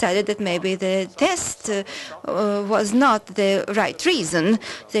 and we decided that maybe the test was not the right reason.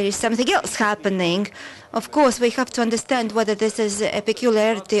 There is something else happening. Of course, we have to understand whether this is a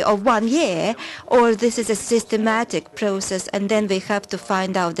peculiarity of 1 year or this is a systematic process, and then we have to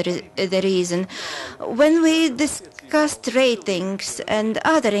find out the reason. When we discussed ratings and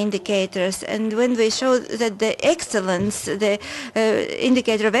other indicators, and when we showed that the excellence, the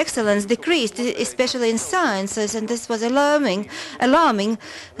indicator of excellence decreased, especially in sciences, and this was alarming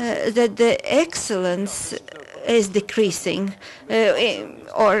that the excellence is decreasing,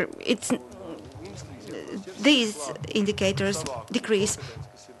 or these indicators decrease.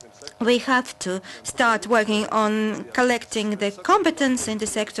 We have to start working on collecting the competence in the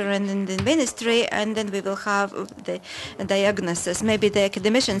sector and in the ministry, and then we will have the diagnosis. Maybe the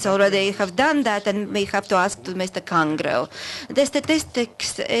academicians already have done that, and we have to ask to Mr. Kangro. The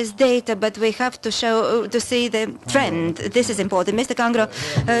statistics is data, but we have to see the trend. This is important. Mr. Kangro,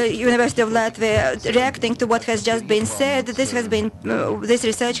 University of Latvia, reacting to what has just been said, this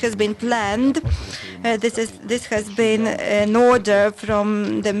research has been planned. This has been an order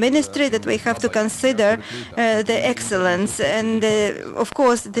from the ministry that we have to consider the excellence, and of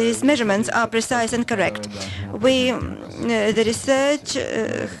course these measurements are precise and correct. The research,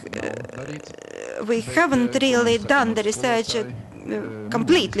 we haven't really done the research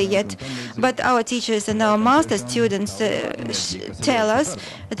completely yet, but our teachers and our master students tell us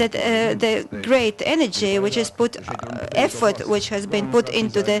that the great energy which is effort which has been put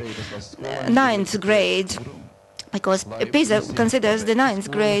into the 9th grade, because PISA considers the 9th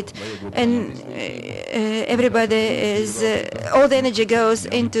grade, and all the energy goes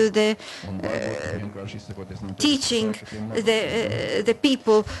into the teaching the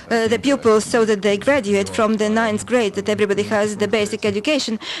pupils, so that they graduate from the 9th grade, that everybody has the basic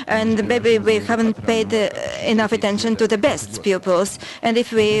education, and maybe we haven't paid enough attention to the best pupils. And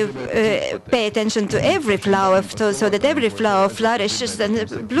if we pay attention to every flower, so that every flower flourishes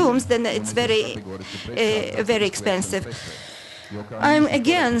and blooms, then it's very expensive. I'm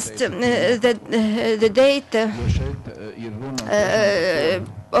against the data,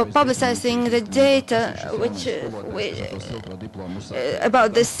 publicizing the data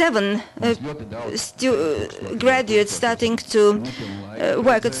about the 7 graduates starting to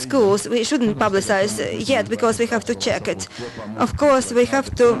work at schools. We shouldn't publicize yet because we have to check it. Of course, we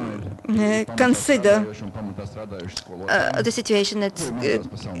have to consider the situation at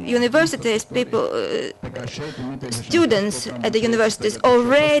universities. Students at the universities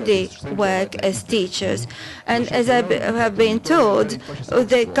already work as teachers, and as I have been told,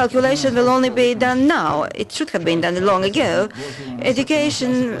 the calculation will only be done now. It should have been done long ago.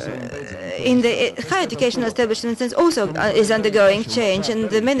 Education in the higher educational establishments also is undergoing change, and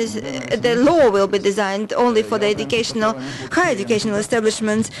the law will be designed only for the higher educational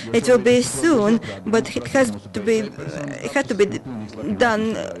establishments. It will be soon, but it had to be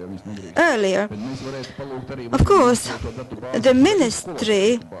done earlier. Of course, the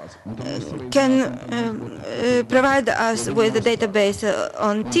ministry can provide us with a database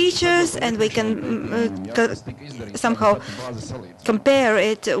on teachers, and we can somehow compare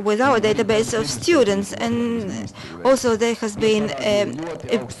it with our database of students. And also there has been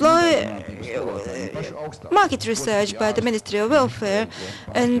market research by the Ministry of Welfare,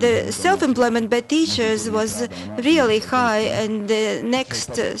 and self-employment by teachers was really high, and the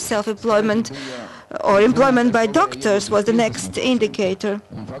next self-employment or employment by doctors was the next indicator.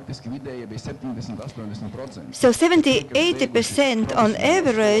 So 70–80% on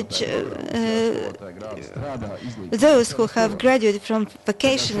average, those who have graduated from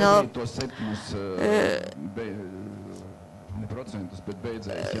vocational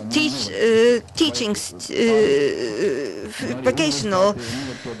vocational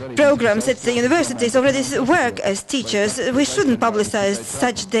programs at the universities already work as teachers. We shouldn't publicize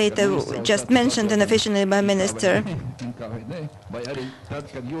such data just mentioned unofficially by Minister.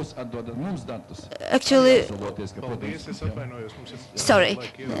 Actually, sorry,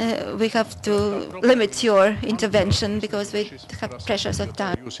 we have to limit your intervention because we have pressures of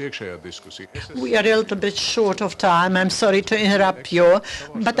time. We are a little bit short of time. I'm sorry to interrupt you,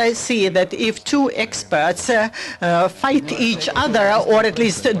 but I see that if 2 experts fight each other or at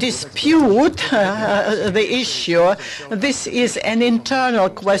least dispute the issue, this is an internal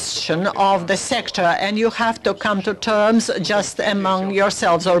question of the sector, and you have to come to terms just among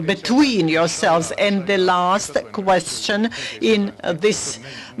yourselves or between yourselves. And the last question in this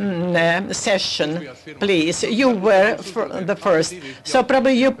session, please. You were the first. So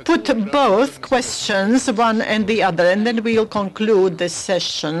probably you put both questions, one and the other, and then we'll conclude this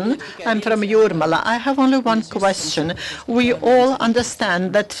session. I'm from Jurmala. I have only one question. We all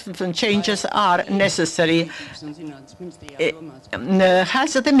understand that changes are necessary.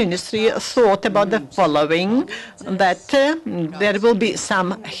 Has the ministry thought about the following, that there will be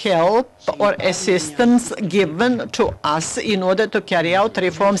some help or assistance given to us in order to carry out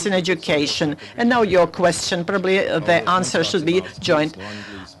reforms in education? And now your question, probably the answer should be joint.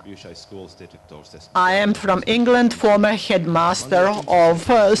 I am from England, former headmaster of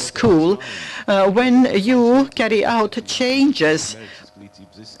a school. When you carry out changes,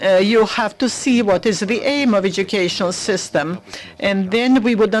 you have to see what is the aim of educational system, and then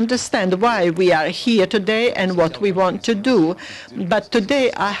we would understand why we are here today and what we want to do. But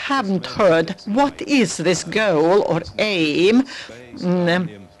today I haven't heard what is this goal or aim.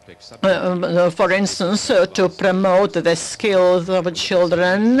 For instance, to promote the skills of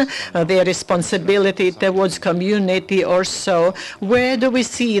children, their responsibility towards community or so. Where do we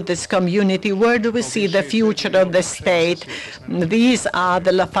see this community? Where do we see the future of the state? These are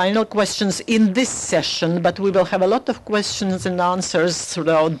the final questions in this session, but we will have a lot of questions and answers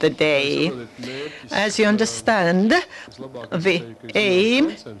throughout the day. As you understand, the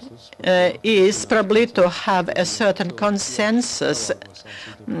aim is probably to have a certain consensus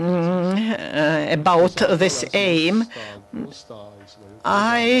about this aim.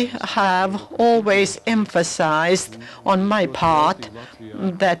 I have always emphasized on my part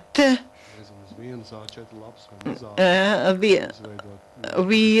that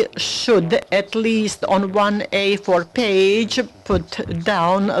we should, at least on one A4 page, put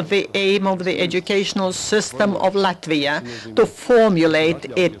down the aim of the educational system of Latvia, to formulate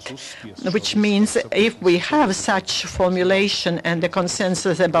it, which means if we have such formulation and a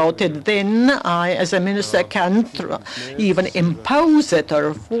consensus about it, then I, as a minister, can even impose it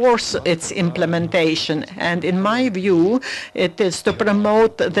or force its implementation. And in my view, it is to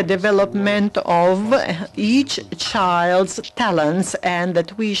promote the development of each child's talents, and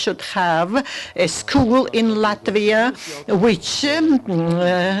that we should have a school in Latvia which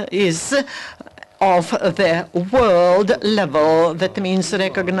is of the world level. That means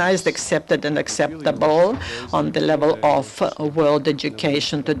recognized, accepted, and acceptable on the level of world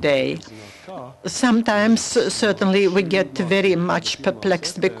education today. Sometimes, certainly, we get very much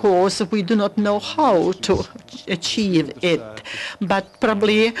perplexed because we do not know how to achieve it. But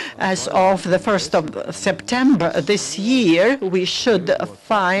probably as of the 1st of September this year, we should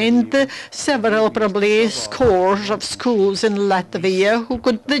find several, probably scores of schools in Latvia who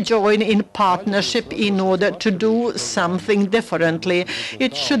could join in partnership in order to do something differently.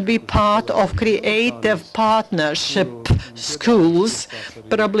 It should be part of creative partnership schools.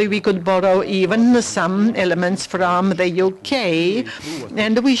 Probably we could borrow even some elements from the UK,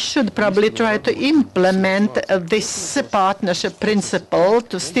 and we should probably try to implement this partnership principle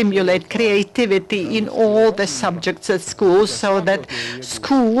to stimulate creativity in all the subjects at school, so that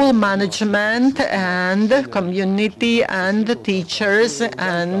school management and community and teachers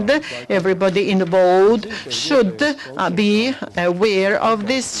and everybody involved should be aware of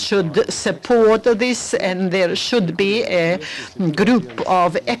this, should support this, and there should be a group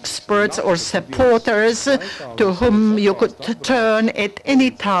of experts or supporters to whom you could turn at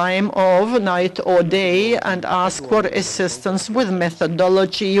any time of night or day and ask for assistance with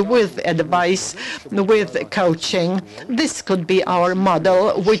methodology, with advice, with coaching. This could be our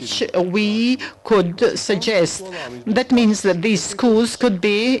model, which we could suggest. That means that these schools could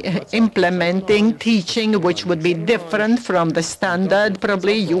be implementing teaching which would be different from the standard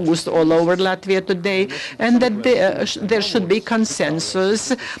probably used all over Latvia today, and that there should be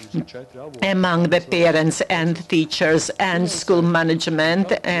consensus among the parents and teachers and school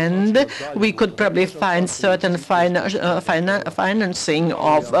management, and we could probably find certain financing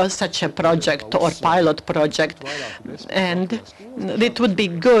of such a project or pilot project. And it would be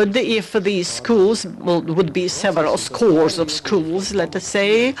good if these schools would be several scores of schools, let us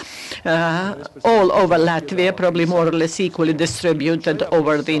say, all over Latvia, probably more or less equally distributed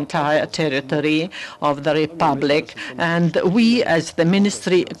over the entire territory of the Republic. And we, as the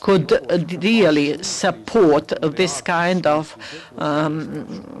ministry, could really support this kind of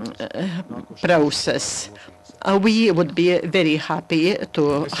process. We would be very happy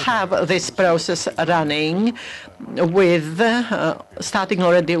to have this process running with starting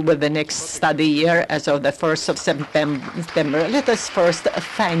already with the next study year as of the 1st of September. Let us first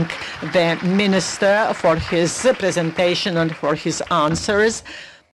thank the Minister for his presentation and for his answers.